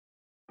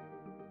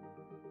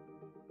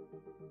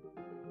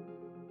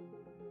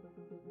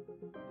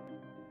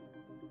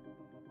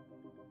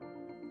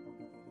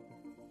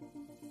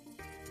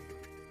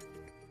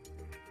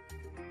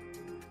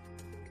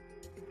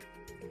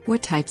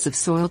What types of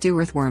soil do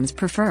earthworms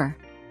prefer?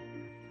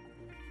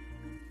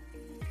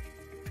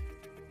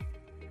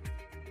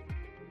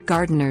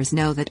 Gardeners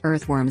know that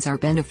earthworms are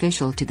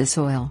beneficial to the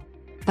soil.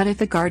 But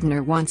if a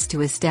gardener wants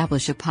to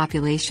establish a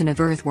population of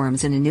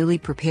earthworms in a newly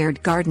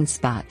prepared garden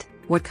spot,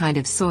 what kind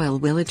of soil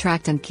will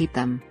attract and keep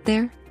them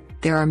there?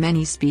 There are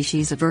many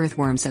species of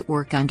earthworms that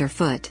work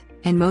underfoot,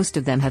 and most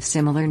of them have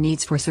similar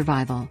needs for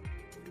survival.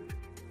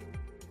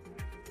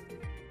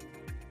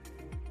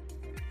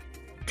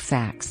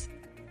 Facts: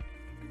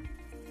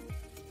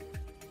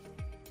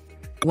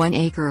 1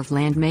 acre of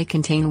land may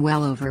contain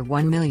well over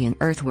 1 million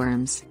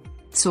earthworms.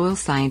 Soil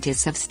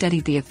scientists have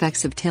studied the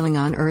effects of tilling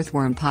on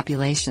earthworm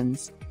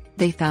populations.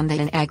 They found that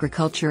in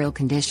agricultural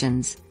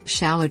conditions,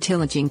 shallow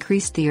tillage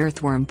increased the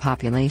earthworm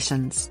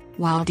populations,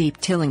 while deep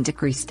tilling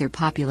decreased their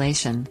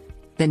population.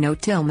 The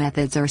no-till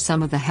methods are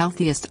some of the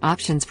healthiest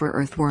options for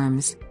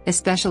earthworms,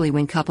 especially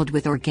when coupled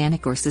with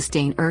organic or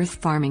sustained earth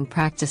farming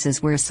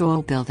practices where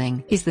soil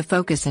building is the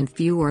focus and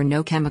few or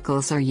no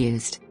chemicals are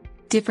used.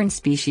 Different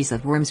species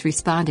of worms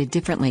responded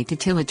differently to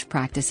tillage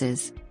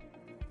practices.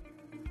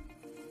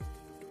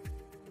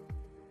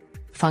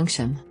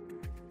 Function: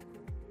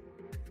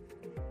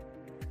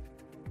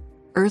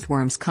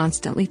 earthworms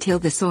constantly till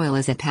the soil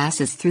as it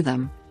passes through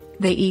them.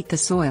 They eat the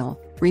soil,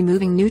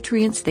 removing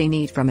nutrients they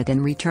need from it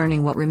and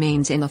returning what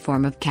remains in the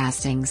form of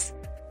castings.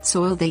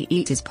 Soil they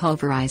eat is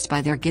pulverized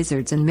by their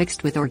gizzards and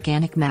mixed with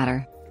organic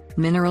matter.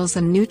 Minerals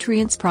and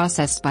nutrients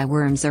processed by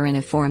worms are in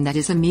a form that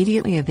is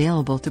immediately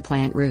available to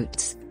plant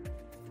roots.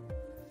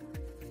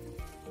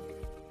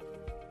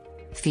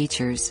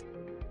 Features: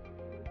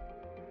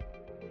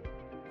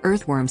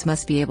 earthworms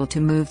must be able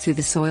to move through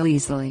the soil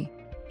easily.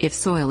 If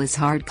soil is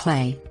hard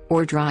clay,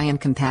 or dry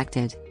and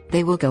compacted,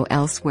 they will go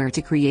elsewhere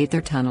to create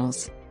their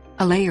tunnels.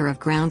 A layer of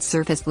ground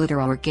surface litter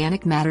or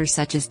organic matter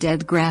such as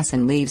dead grass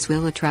and leaves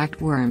will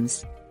attract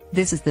worms.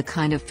 This is the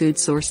kind of food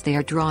source they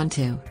are drawn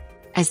to.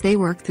 As they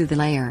work through the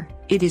layer,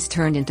 it is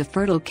turned into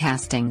fertile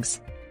castings.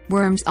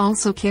 Worms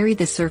also carry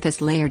the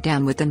surface layer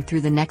down with them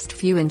through the next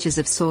few inches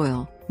of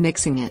soil,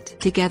 mixing it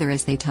together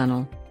as they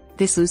tunnel.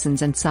 This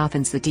loosens and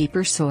softens the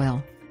deeper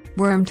soil.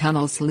 Worm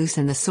tunnels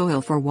loosen the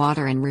soil for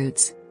water and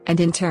roots, and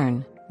in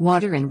turn,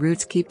 water and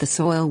roots keep the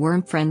soil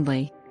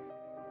worm-friendly.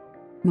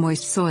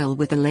 Moist soil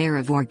with a layer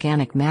of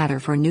organic matter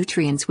for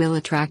nutrients will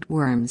attract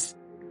worms.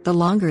 The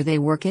longer they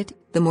work it,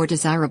 the more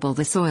desirable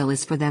the soil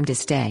is for them to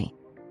stay.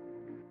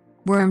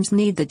 Worms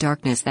need the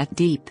darkness that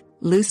deep,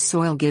 loose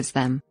soil gives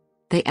them.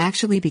 They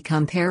actually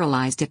become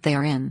paralyzed if they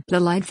are in the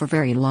light for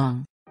very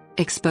long.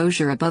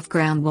 Exposure above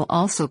ground will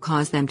also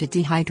cause them to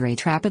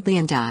dehydrate rapidly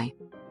and die.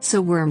 So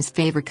worms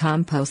favor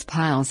compost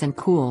piles and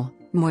cool,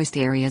 moist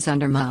areas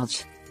under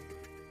mulch.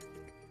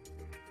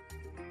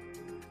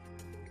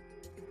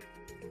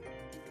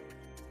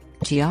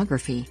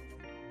 Geography: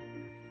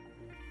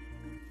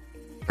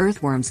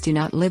 earthworms do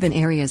not live in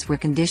areas where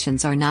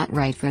conditions are not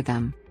right for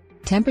them.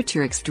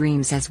 Temperature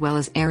extremes as well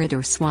as arid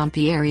or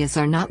swampy areas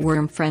are not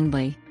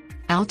worm-friendly.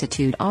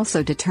 Altitude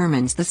also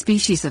determines the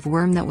species of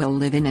worm that will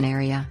live in an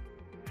area.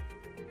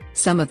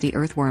 Some of the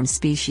earthworm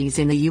species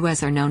in the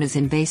U.S. are known as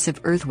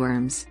invasive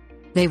earthworms.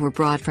 They were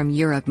brought from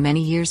Europe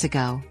many years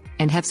ago,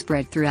 and have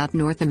spread throughout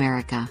North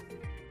America.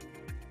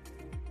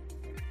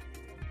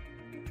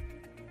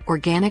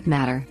 Organic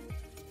matter: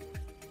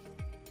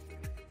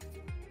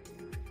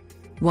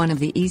 one of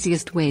the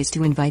easiest ways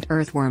to invite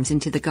earthworms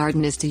into the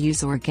garden is to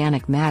use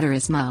organic matter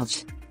as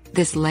mulch.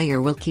 This layer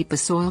will keep the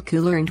soil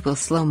cooler and will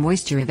slow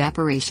moisture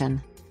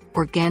evaporation.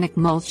 Organic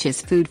mulch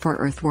is food for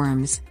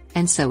earthworms,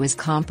 and so is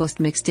compost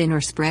mixed in or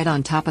spread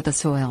on top of the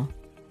soil.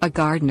 A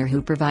gardener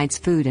who provides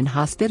food and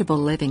hospitable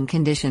living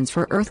conditions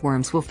for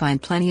earthworms will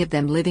find plenty of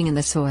them living in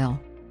the soil.